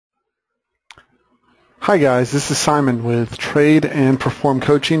Hi guys, this is Simon with Trade and Perform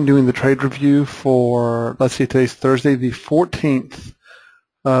Coaching doing the trade review for, let's see, today's Thursday, the 14th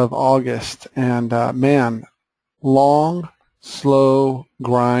of August. And man, long, slow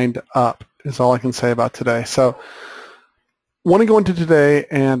grind up is all I can say about today. So I want to go into today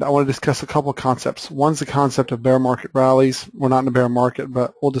and I want to discuss a couple of concepts. One's the concept of bear market rallies. We're not in a bear market,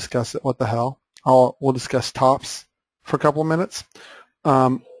 but we'll discuss it. What the hell? We'll discuss tops for a couple of minutes.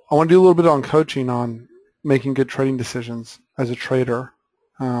 I want to do a little bit on coaching on making good trading decisions as a trader,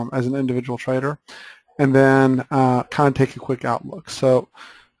 as an individual trader, and then kind of take a quick outlook. So,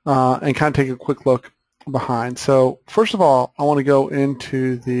 and kind of take a quick look behind. So first of all, I want to go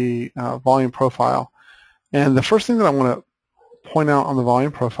into the volume profile. And the first thing that I want to point out on the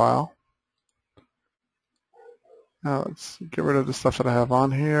volume profile, let's get rid of the stuff that I have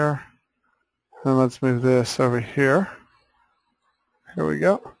on here. And let's move this over here. Here we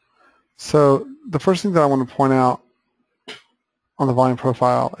go. So the first thing that I want to point out on the volume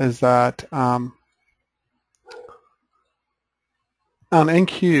profile is that on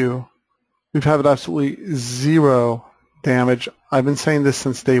NQ, we've had absolutely zero damage. I've been saying this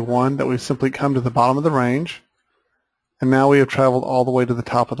since day one, that we've simply come to the bottom of the range, and now we have traveled all the way to the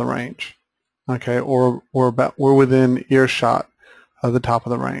top of the range. Okay, or we're within earshot of the top of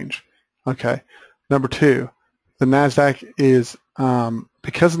the range. Okay, number two, the NASDAQ is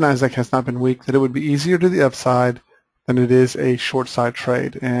because the NASDAQ has not been weak, that it would be easier to the upside than it is a short side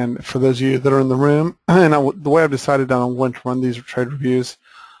trade. And for those of you that are in the room, and the way I've decided I'm going to run these trade reviews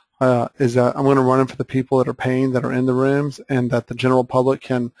is that I'm going to run them for the people that are paying, that are in the rooms, and that the general public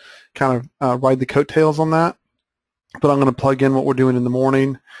can kind of ride the coattails on that. But I'm going to plug in what we're doing in the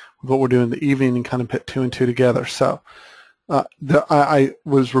morning with what we're doing in the evening and kind of put two and two together. So I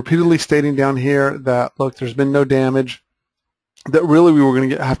was repeatedly stating down here that, look, there's been no damage, that really we were going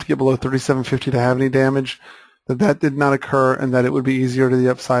to have to get below 37.50 to have any damage, that did not occur, and that it would be easier to the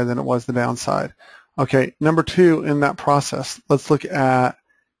upside than it was the downside. Okay, number two in that process, let's look at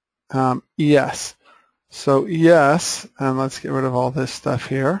ES. So ES, and let's get rid of all this stuff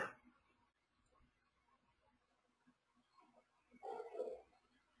here.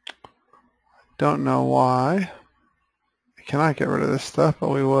 Don't know why. I cannot get rid of this stuff, but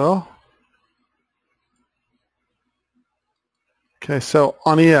we will. Okay, so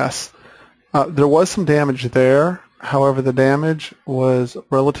on ES, there was some damage there. However, the damage was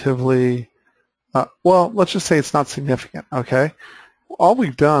relatively, well, let's just say it's not significant, okay? All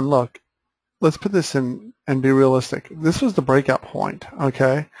we've done, look, let's put this in and be realistic. This was the breakout point,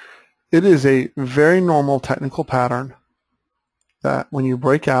 okay? It is a very normal technical pattern that when you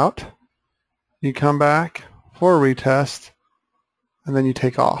break out, you come back for a retest, and then you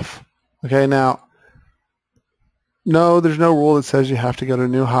take off. Okay, now, no, there's no rule that says you have to go to a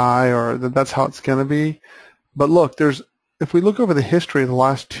new high or that that's how it's going to be. But look, if we look over the history of the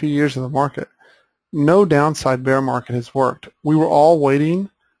last 2 years of the market, no downside bear market has worked. We were all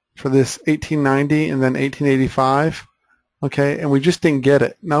waiting for this 1890 and then 1885, okay, and we just didn't get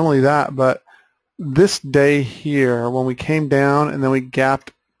it. Not only that, but this day here, when we came down and then we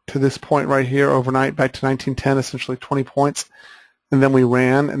gapped to this point right here overnight back to 1910, essentially 20 points, and then we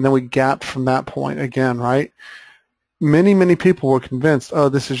ran, and then we gapped from that point again, right? Many people were convinced, oh,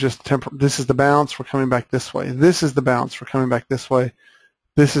 this is just this is the bounce, we're coming back this way. This is the bounce, we're coming back this way.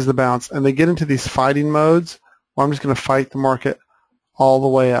 This is the bounce. And they get into these fighting modes where I'm just going to fight the market all the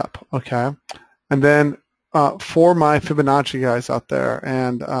way up, okay? And then for my Fibonacci guys out there,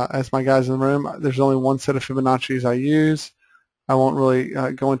 and as my guys in the room, there's only one set of Fibonacci's I use. I won't really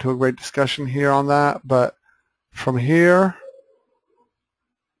go into a great discussion here on that, but from here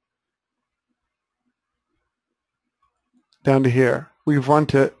down to here, we've run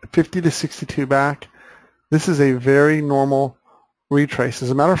to 50 to 62 back. This is a very normal retrace.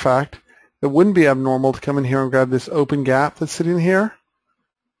 As a matter of fact, it wouldn't be abnormal to come in here and grab this open gap that's sitting here,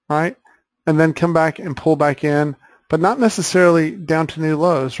 right? And then come back and pull back in, but not necessarily down to new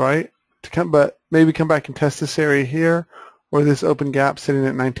lows, right? But maybe come back and test this area here or this open gap sitting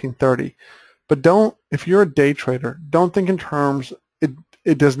at 1930. But don't, if you're a day trader, don't think in terms,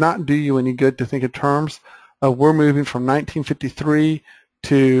 it does not do you any good to think in terms of we're moving from 1953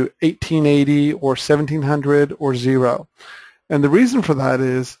 to 1880 or 1700 or zero. And the reason for that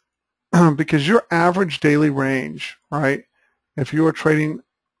is because your average daily range, right, if you are trading,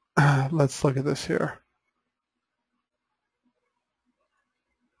 let's look at this here.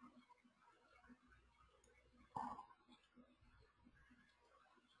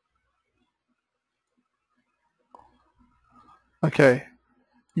 Okay,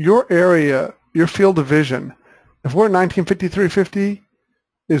 your area, your field of vision, if we're at 1953.50,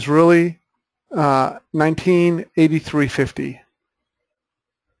 is really 1983.50.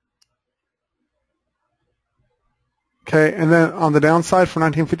 Okay, and then on the downside for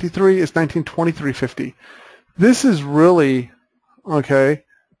 1953 is 1923.50. This is really, okay,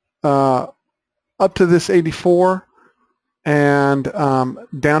 up to this 84 and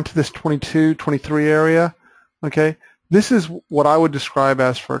down to this 22, 23 area. Okay, this is what I would describe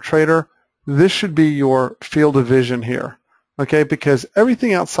as, for a trader, this should be your field of vision here. Okay, because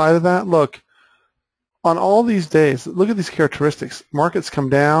everything outside of that, look, on all these days, look at these characteristics. Markets come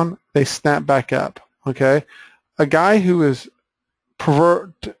down, they snap back up. Okay, a guy who is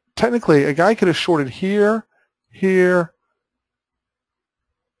technically, a guy could have shorted here, here,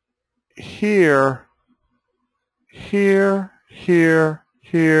 here, here, here,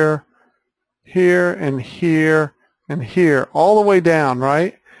 here, here, and here, and here, all the way down,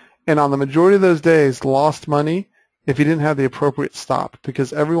 right? And on the majority of those days, lost money if he didn't have the appropriate stop,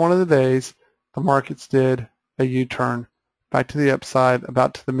 because every one of the days, the markets did a U-turn back to the upside,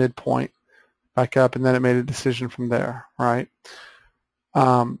 about to the midpoint, back up, and then it made a decision from there, right?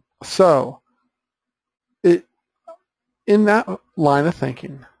 So in that line of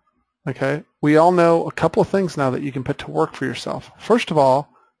thinking, okay, we all know a couple of things now that you can put to work for yourself. First of all,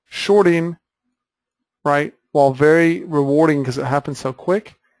 shorting, right, while very rewarding because it happens so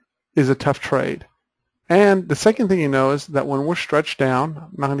quick, is a tough trade. And the second thing you know is that when we're stretched down,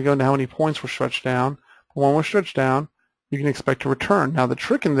 I'm not going to go into how many points we're stretched down, but when we're stretched down, you can expect a return. Now the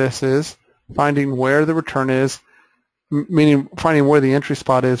trick in this is finding where the return is, meaning finding where the entry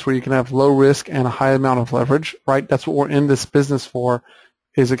spot is, where you can have low risk and a high amount of leverage, right? That's what we're in this business for,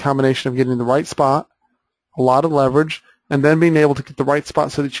 is a combination of getting the right spot, a lot of leverage, and then being able to get the right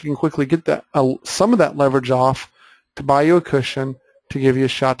spot so that you can quickly get that some of that leverage off to buy you a cushion to give you a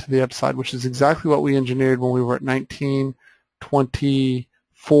shot to the upside, which is exactly what we engineered when we were at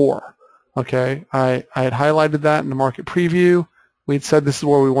 1924. Okay, I had highlighted that in the market preview. We'd said this is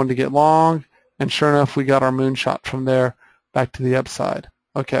where we wanted to get long, and sure enough, we got our moonshot from there back to the upside.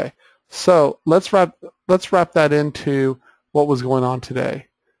 Okay, so let's wrap that into what was going on today.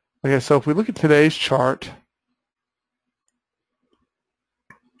 Okay, so if we look at today's chart,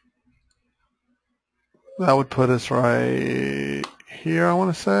 that would put us right here, I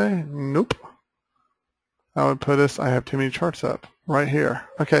want to say. Nope. That would put us, I have too many charts up, right here.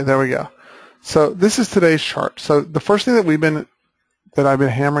 Okay, there we go. So this is today's chart. So the first thing that I've been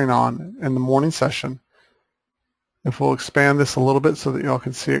hammering on in the morning session, if we'll expand this a little bit so that y'all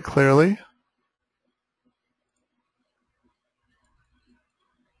can see it clearly.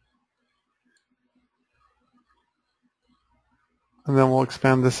 And then we'll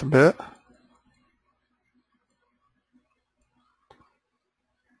expand this a bit.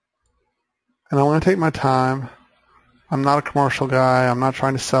 And I want to take my time. I'm not a commercial guy. I'm not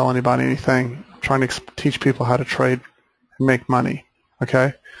trying to sell anybody anything. I'm trying to teach people how to trade and make money.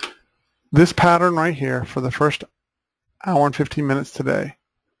 Okay? This pattern right here for the first hour and 15 minutes today.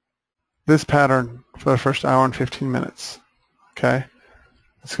 This pattern for the first hour and 15 minutes. Okay?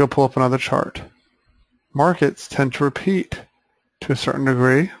 Let's go pull up another chart. Markets tend to repeat to a certain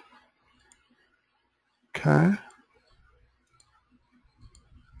degree. Okay?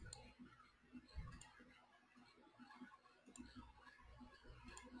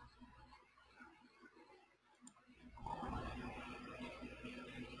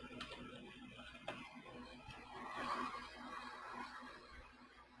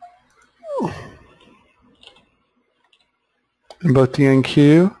 In both the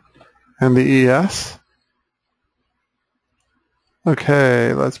NQ and the ES.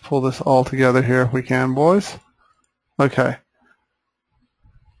 Okay, let's pull this all together here if we can, boys. Okay.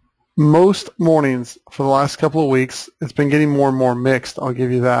 Most mornings for the last couple of weeks, it's been getting more and more mixed, I'll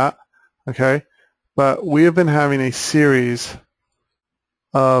give you that. Okay? But we have been having a series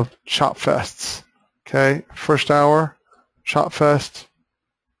of chop fests. Okay? First hour, chop fest.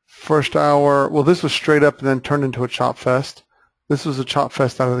 First hour, well, this was straight up and then turned into a chop fest. This was a chop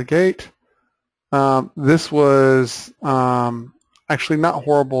fest out of the gate. This was actually not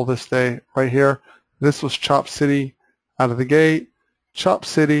horrible this day right here. This was Chop City out of the gate, Chop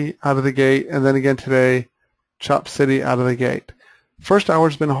City out of the gate, and then again today, Chop City out of the gate. First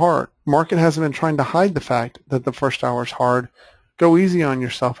hour's been hard. Market hasn't been trying to hide the fact that the first hour is hard. Go easy on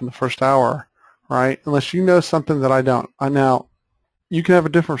yourself in the first hour, right? Unless you know something that I don't. Now, you can have a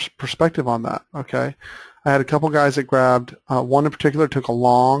different perspective on that, okay? I had a couple guys that grabbed, one in particular took a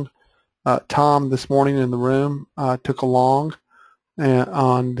long. Tom this morning in the room took a long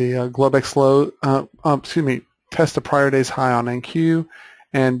on the Globex low, test the prior day's high on NQ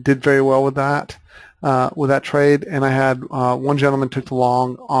and did very well with that trade. And I had one gentleman took the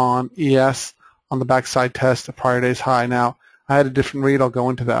long on ES on the backside test of prior day's high. Now, I had a different read. I'll go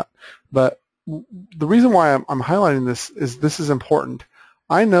into that. But the reason why I'm highlighting this is important.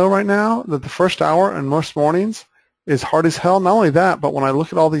 I know right now that the first hour in most mornings is hard as hell. Not only that, but when I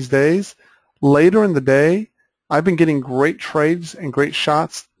look at all these days, later in the day, I've been getting great trades and great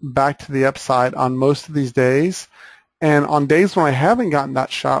shots back to the upside on most of these days. And on days when I haven't gotten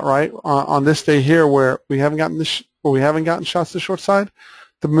that shot right, on this day here where we haven't gotten shots to the short side,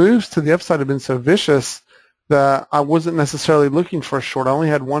 the moves to the upside have been so vicious that I wasn't necessarily looking for a short. I only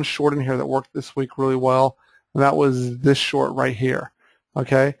had one short in here that worked this week really well, and that was this short right here.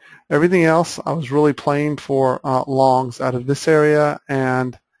 Okay, everything else I was really playing for longs out of this area,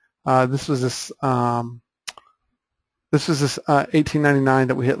 and this was this 1899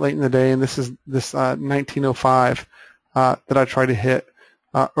 that we hit late in the day, and this is this 1905 that I tried to hit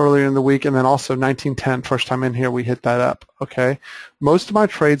earlier in the week, and then also 1910, first time in here, we hit that up. Okay, most of my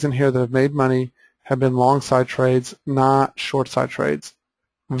trades in here that have made money have been long side trades, not short side trades.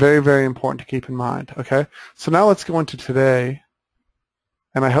 Very, very important to keep in mind. Okay, so now let's go into today,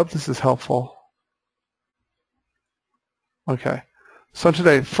 and I hope this is helpful. Okay, so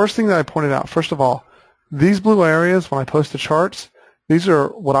today, first thing that I pointed out, first of all, these blue areas, when I post the charts, these are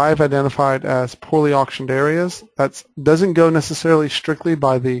what I've identified as poorly auctioned areas. That doesn't go necessarily strictly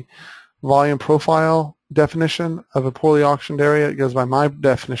by the volume profile definition of a poorly auctioned area. It goes by my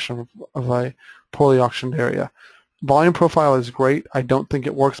definition of a poorly auctioned area. Volume profile is great. I don't think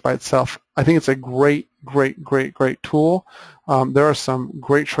it works by itself. I think it's a great tool. There are some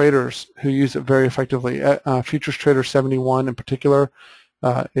great traders who use it very effectively. Futures Trader 71 in particular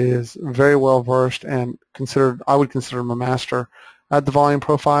is very well versed and I would consider him a master at the volume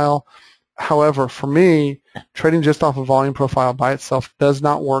profile. However, for me, trading just off a volume profile by itself does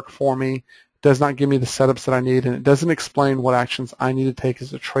not work for me, does not give me the setups that I need, and it doesn't explain what actions I need to take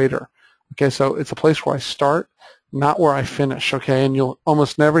as a trader. Okay, so it's a place where I start, not where I finish, okay? And you'll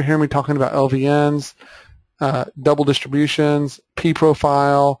almost never hear me talking about LVNs, double distributions,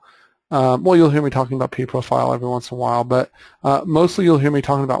 P-profile. Well, you'll hear me talking about P-profile every once in a while, but mostly you'll hear me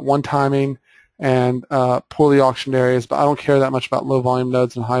talking about one-timing and poorly auctioned areas, but I don't care that much about low-volume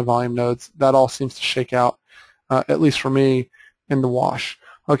nodes and high-volume nodes. That all seems to shake out, at least for me, in the wash.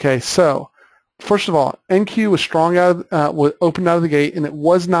 Okay, so first of all, NQ was strong opened out of the gate, and it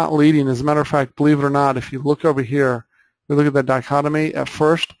was not leading. As a matter of fact, believe it or not, if you look over here, you look at that dichotomy at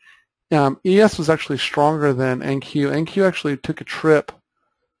first, ES was actually stronger than NQ. NQ actually took a trip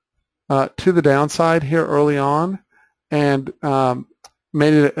to the downside here early on and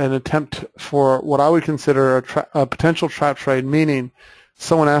made it an attempt for what I would consider a potential trap trade, meaning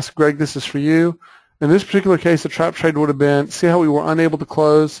someone asked, Greg, this is for you. In this particular case, the trap trade would have been, see how we were unable to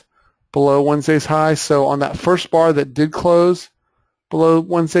close below Wednesday's high? So on that first bar that did close below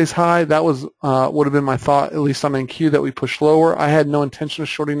Wednesday's high, that was would have been my thought, at least on NQ, that we pushed lower. I had no intention of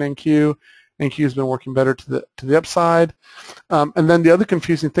shorting NQ. NQ has been working better to the upside. And then the other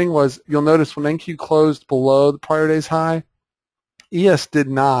confusing thing was, you'll notice when NQ closed below the prior day's high, ES did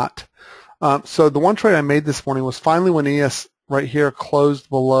not. So the one trade I made this morning was finally when ES right here closed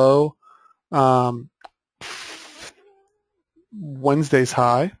below Wednesday's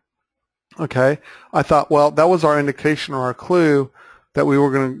high. Okay, I thought, well, that was our indication or our clue that we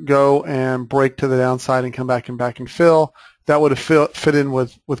were going to go and break to the downside and come back and fill. That would have fit in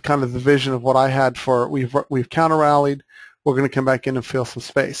with kind of the vision of what I had for we've counter rallied. We're going to come back in and fill some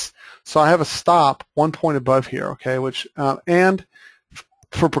space. So I have a stop 1 point above here. Okay, which and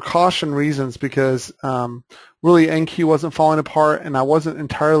for precaution reasons, because really NQ wasn't falling apart and I wasn't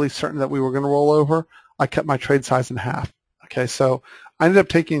entirely certain that we were going to roll over, I cut my trade size in half. Okay, so I ended up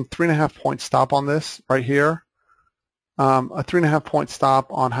taking 3.5 point stop on this right here, a 3.5 point stop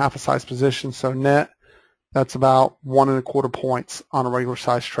on half a size position. So net, that's about 1.25 points on a regular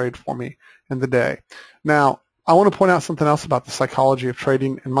size trade for me in the day. Now, I want to point out something else about the psychology of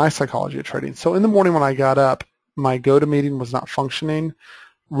trading and my psychology of trading. So in the morning when I got up, my GoToMeeting was not functioning.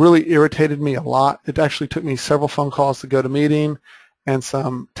 Really irritated me a lot. It actually took me several phone calls to GoToMeeting and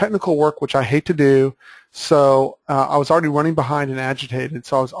some technical work, which I hate to do. So I was already running behind and agitated.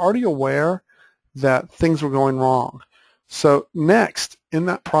 So I was already aware that things were going wrong. So next in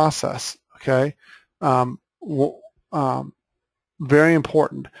that process, okay, very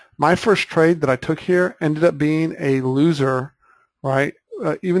important. My first trade that I took here ended up being a loser, right?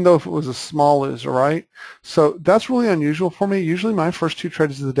 Even though if it was a small loser, right? So that's really unusual for me. Usually my first two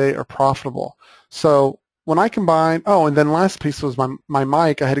trades of the day are profitable. So when I combine, oh, and then last piece was my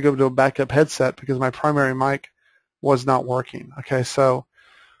mic. I had to go to a backup headset because my primary mic was not working. Okay, so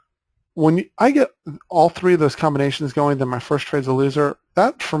when I get all three of those combinations going, then my first trade's a loser.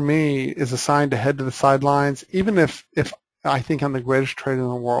 That for me is a sign to head to the sidelines, even if I think I'm the greatest trader in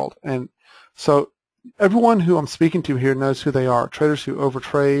the world. And so everyone who I'm speaking to here knows who they are. Traders who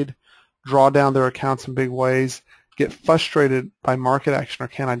overtrade, draw down their accounts in big ways, get frustrated by market action or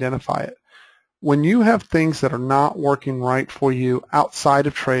can't identify it. When you have things that are not working right for you outside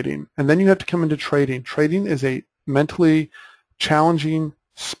of trading, and then you have to come into trading, trading is a mentally challenging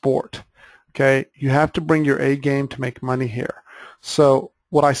sport. Okay, you have to bring your A game to make money here. So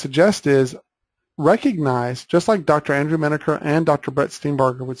what I suggest is recognize, just like Dr. Andrew Menaker and Dr. Brett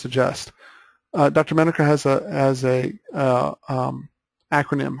Steenbarger would suggest. Dr. Menaker has a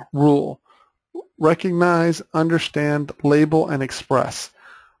acronym, RULE: recognize, understand, label, and express.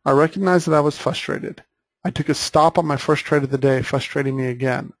 I recognized that I was frustrated. I took a stop on my first trade of the day, frustrating me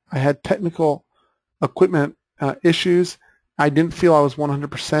again. I had technical equipment issues. I didn't feel I was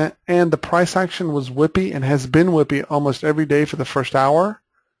 100%, and the price action was whippy and has been whippy almost every day for the first hour,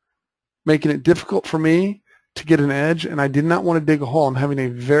 making it difficult for me to get an edge, and I did not want to dig a hole. I'm having a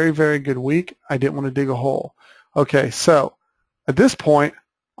very, very good week. I didn't want to dig a hole. Okay, so at this point,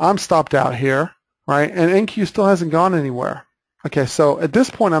 I'm stopped out here, right? And NQ still hasn't gone anywhere. Okay, so at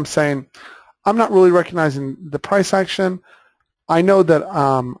this point, I'm saying I'm not really recognizing the price action. I know that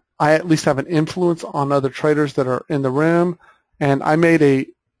I at least have an influence on other traders that are in the room, and I made a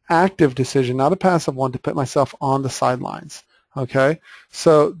active decision, not a passive one, to put myself on the sidelines. Okay,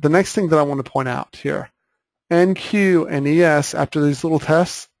 so the next thing that I want to point out here, NQ and ES, after these little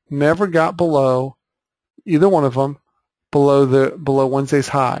tests, never got below, either one of them, below Wednesday's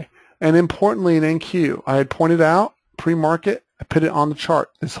high. And importantly in NQ, I had pointed out pre-market, I put it on the chart.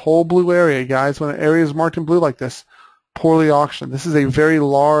 This whole blue area, guys, when an area is marked in blue like this, poorly auctioned. This is a very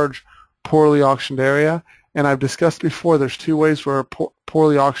large, poorly auctioned area, and I've discussed before there's two ways where a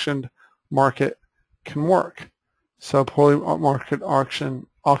poorly auctioned market can work. So a poorly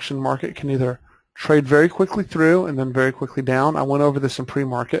auction market can either trade very quickly through and then very quickly down. I went over this in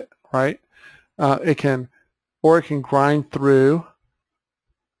pre-market, right? It can grind through,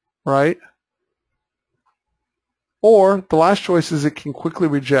 right? Or the last choice is it can quickly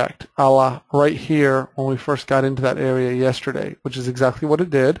reject, a la right here when we first got into that area yesterday, which is exactly what it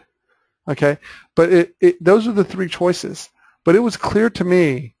did. Okay, but those are the three choices. But it was clear to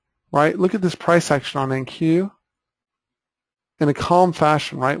me, right? Look at this price action on NQ in a calm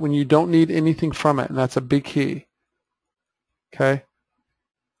fashion, right? When you don't need anything from it, and that's a big key. Okay.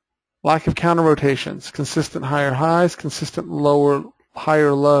 Lack of counter rotations, consistent higher highs, consistent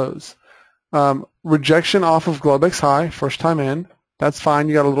higher lows. Rejection off of Globex high, first time in. That's fine.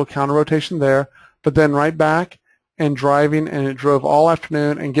 You got a little counter rotation there, but then right back and driving, and it drove all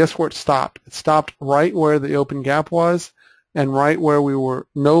afternoon. And guess where it stopped? It stopped right where the open gap was, and right where we were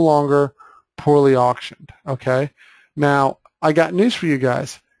no longer poorly auctioned. Okay. Now I got news for you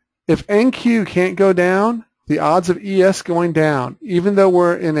guys. If NQ can't go down, the odds of ES going down, even though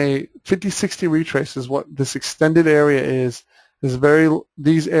we're in a 50-60 retrace, is what this extended area is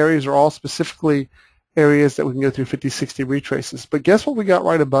these areas are all specifically areas that we can go through 50-60 retraces. But guess what we got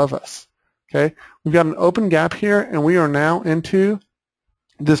right above us? Okay, we've got an open gap here, and we are now into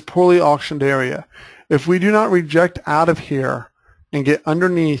this poorly auctioned area. If we do not reject out of here and get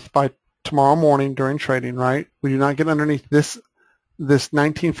underneath by tomorrow morning during trading, right? We do not get underneath this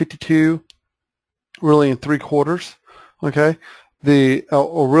 1952 really in 3/4, okay?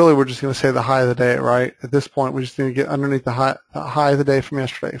 Or really we're just going to say the high of the day, right? At this point, we just need to get underneath the high of the day from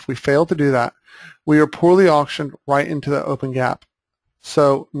yesterday. If we fail to do that, we are poorly auctioned right into the open gap.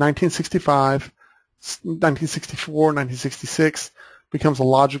 So 1965, 1964, 1966 becomes a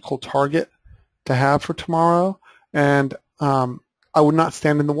logical target to have for tomorrow, and I would not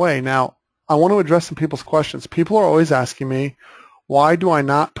stand in the way. Now, I want to address some people's questions. People are always asking me, why do I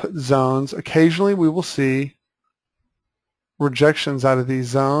not put zones? Occasionally we will see rejections out of these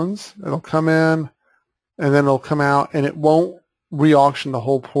zones. It'll come in and then it'll come out, and it won't re-auction the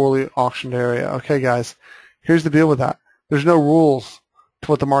whole poorly auctioned area. Okay, guys, here's the deal with that. There's no rules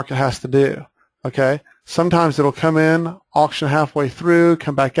to what the market has to do. Okay, sometimes it'll come in, auction halfway through,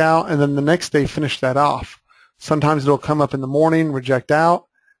 come back out, and then the next day finish that off. Sometimes it'll come up in the morning, reject out,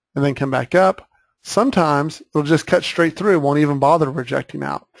 and then come back up. Sometimes it'll just cut straight through, won't even bother rejecting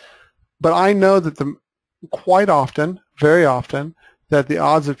out. But I know that quite often, very often, that the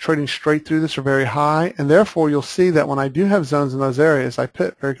odds of trading straight through this are very high, and therefore you'll see that when I do have zones in those areas, I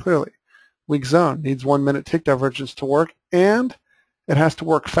put very clearly, weak zone needs 1 minute tick divergence to work, and it has to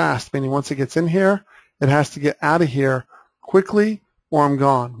work fast, meaning once it gets in here, it has to get out of here quickly or I'm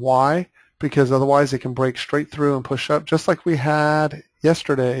gone. Why? Because otherwise it can break straight through and push up, just like we had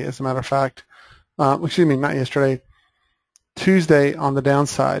yesterday, as a matter of fact. Excuse me, not yesterday, Tuesday on the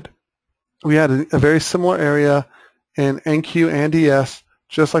downside. We had a very similar area in NQ and ES,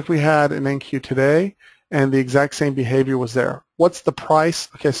 just like we had in NQ today, and the exact same behavior was there. What's the price?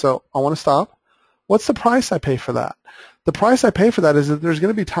 Okay, so I want to stop. What's the price I pay for that? The price I pay for that is that there's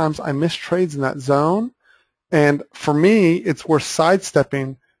going to be times I miss trades in that zone, and for me, it's worth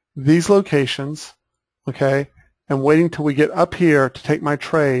sidestepping these locations, okay, and waiting till we get up here to take my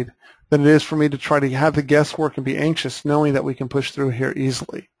trade than it is for me to try to have the guesswork and be anxious knowing that we can push through here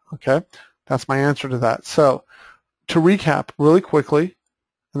easily, okay? That's my answer to that. So to recap really quickly,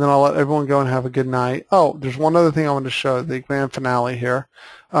 and then I'll let everyone go and have a good night. Oh, there's one other thing I wanted to show, the grand finale here.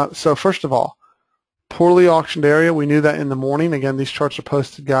 So first of all, poorly auctioned area, we knew that in the morning. Again, these charts are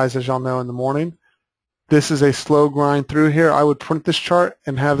posted, guys, as y'all know, in the morning. This is a slow grind through here. I would print this chart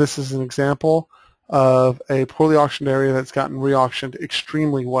and have this as an example of a poorly auctioned area that's gotten re-auctioned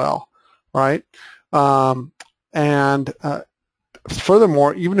extremely well, right?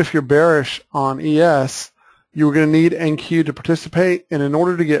 Furthermore, even if you're bearish on ES, you're going to need NQ to participate, and in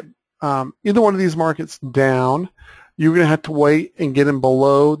order to get either one of these markets down, you're going to have to wait and get them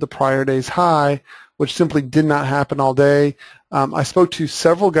below the prior day's high, which simply did not happen all day. I spoke to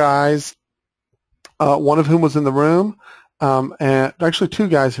several guys, one of whom was in the room, and actually two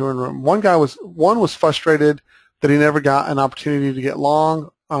guys who were in the room. One was frustrated that he never got an opportunity to get long.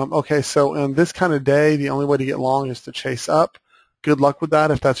 Okay, so in this kind of day, the only way to get long is to chase up. Good luck with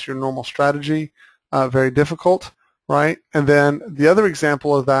that if that's your normal strategy. Very difficult, right? And then the other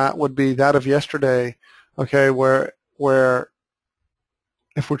example of that would be that of yesterday, okay, where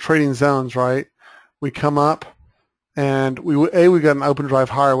if we're trading zones, right, we come up and we got an open drive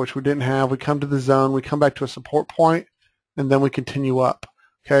higher, which we didn't have. We come to the zone, we come back to a support point, and then we continue up.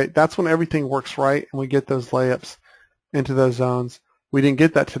 Okay, that's when everything works right and we get those layups into those zones. We didn't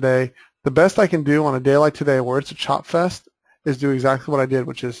get that today. The best I can do on a day like today where it's a chop fest is do exactly what I did,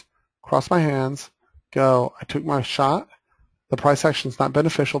 which is cross my hands, go. I took my shot. The price action is not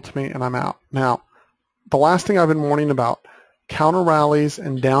beneficial to me, and I'm out. Now, the last thing I've been warning about, counter rallies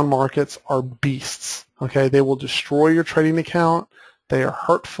and down markets are beasts. Okay, they will destroy your trading account. They are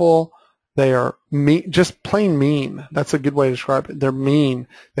hurtful. They are mean, just plain mean. That's a good way to describe it. They're mean.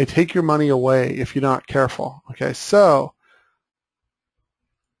 They take your money away if you're not careful. Okay, so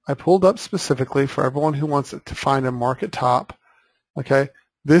I pulled up specifically for everyone who wants it to find a market top. Okay,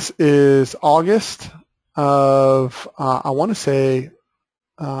 this is August of, I want to say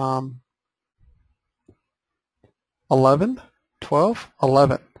 11, 12,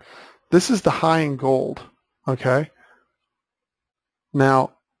 11. This is the high in gold, okay?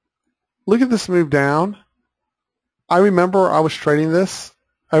 Now, look at this move down. I remember I was trading this.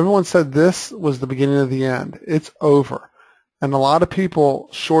 Everyone said this was the beginning of the end. It's over. And a lot of people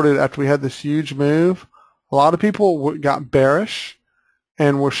shorted after we had this huge move. A lot of people got bearish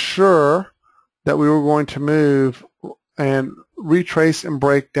and were sure that we were going to move and retrace and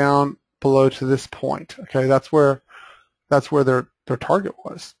break down below to this point. Okay, that's where their target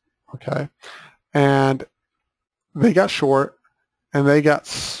was. Okay, and they got short and they got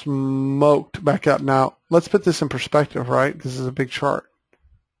smoked back up. Now let's put this in perspective, right? This is a big chart,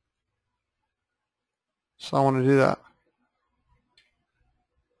 so I want to do that.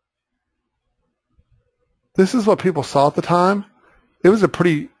 This is what people saw at the time.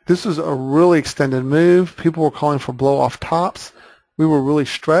 This was a really extended move. People were calling for blow-off tops. We were really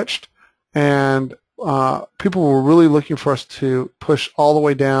stretched, and people were really looking for us to push all the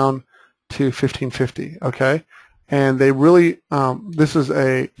way down to 1550, okay? And they really, this is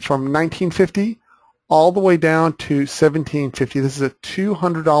from 1950 all the way down to 1750. This is a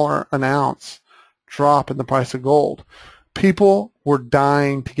 $200 an ounce drop in the price of gold. People were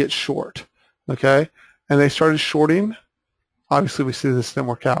dying to get short, okay? And they started shorting. Obviously, we see this didn't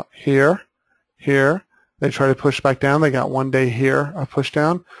work out. Here. They tried to push back down. They got one day here, a push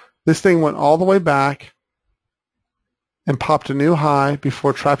down. This thing went all the way back and popped a new high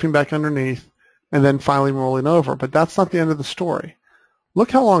before trapping back underneath and then finally rolling over. But that's not the end of the story.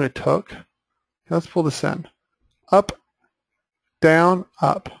 Look how long it took. Let's pull this in. Up, down,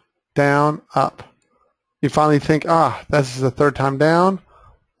 up, down, up. You finally think, this is the third time down,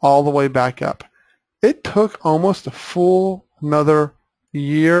 all the way back up. It took almost a full another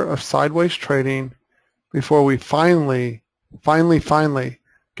year of sideways trading before we finally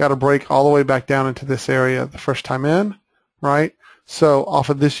got a break all the way back down into this area the first time in, right? So off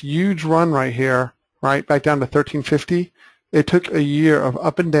of this huge run right here, right, back down to 1350, it took a year of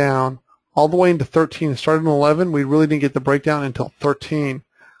up and down all the way into 13. It started in 11. We really didn't get the breakdown until 13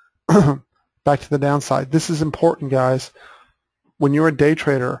 back to the downside. This is important, guys. when you're a day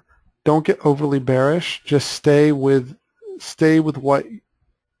trader, don't get overly bearish. Just stay within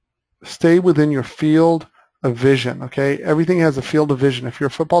your field of vision, okay? Everything has a field of vision. If you're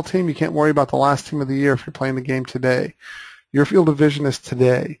a football team, you can't worry about the last team of the year if you're playing the game today. Your field of vision is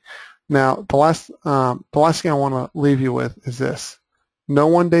today. Now, the last thing I want to leave you with is this. No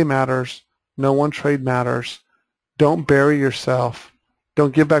one day matters. No one trade matters. Don't bury yourself.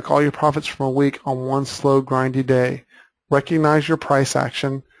 Don't give back all your profits from a week on one slow, grindy day. Recognize your price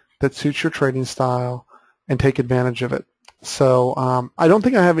action that suits your trading style and take advantage of it. So I don't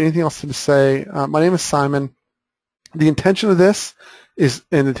think I have anything else to say. My name is Simon. The intention of this is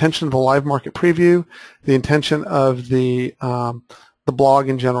an intention of the live market preview. The intention of the blog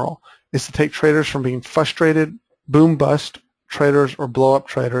in general is to take traders from being frustrated, boom bust traders or blow up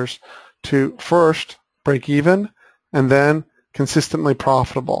traders to first break even and then consistently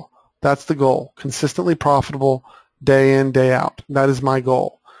profitable. That's the goal. Consistently profitable day in, day out. That is my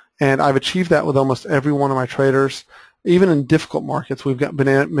goal. And I've achieved that with almost every one of my traders. Even in difficult markets, we've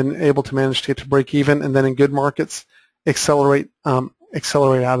been able to manage to get to break even, and then in good markets, accelerate out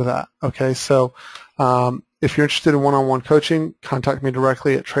of that. Okay, so if you're interested in one-on-one coaching, contact me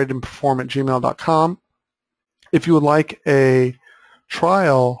directly at tradeandperform@gmail.com. If you would like a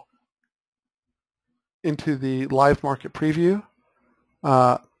trial into the live market preview,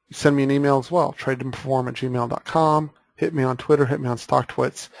 send me an email as well, tradeandperform@gmail.com. Hit me on Twitter, hit me on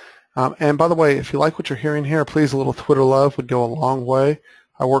StockTwits. And by the way, if you like what you're hearing here, please, a little Twitter love would go a long way.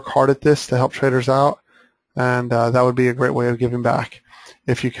 I work hard at this to help traders out, and that would be a great way of giving back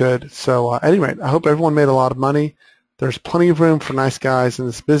if you could. So at any rate, I hope everyone made a lot of money. There's plenty of room for nice guys in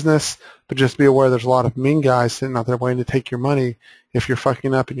this business, but just be aware there's a lot of mean guys sitting out there waiting to take your money if you're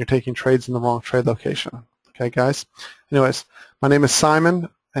fucking up and you're taking trades in the wrong trade location. Okay, guys? Anyways, my name is Simon,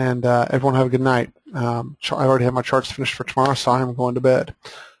 and everyone have a good night. I already have my charts finished for tomorrow, so I'm going to bed.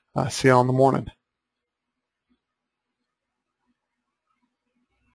 See you all in the morning.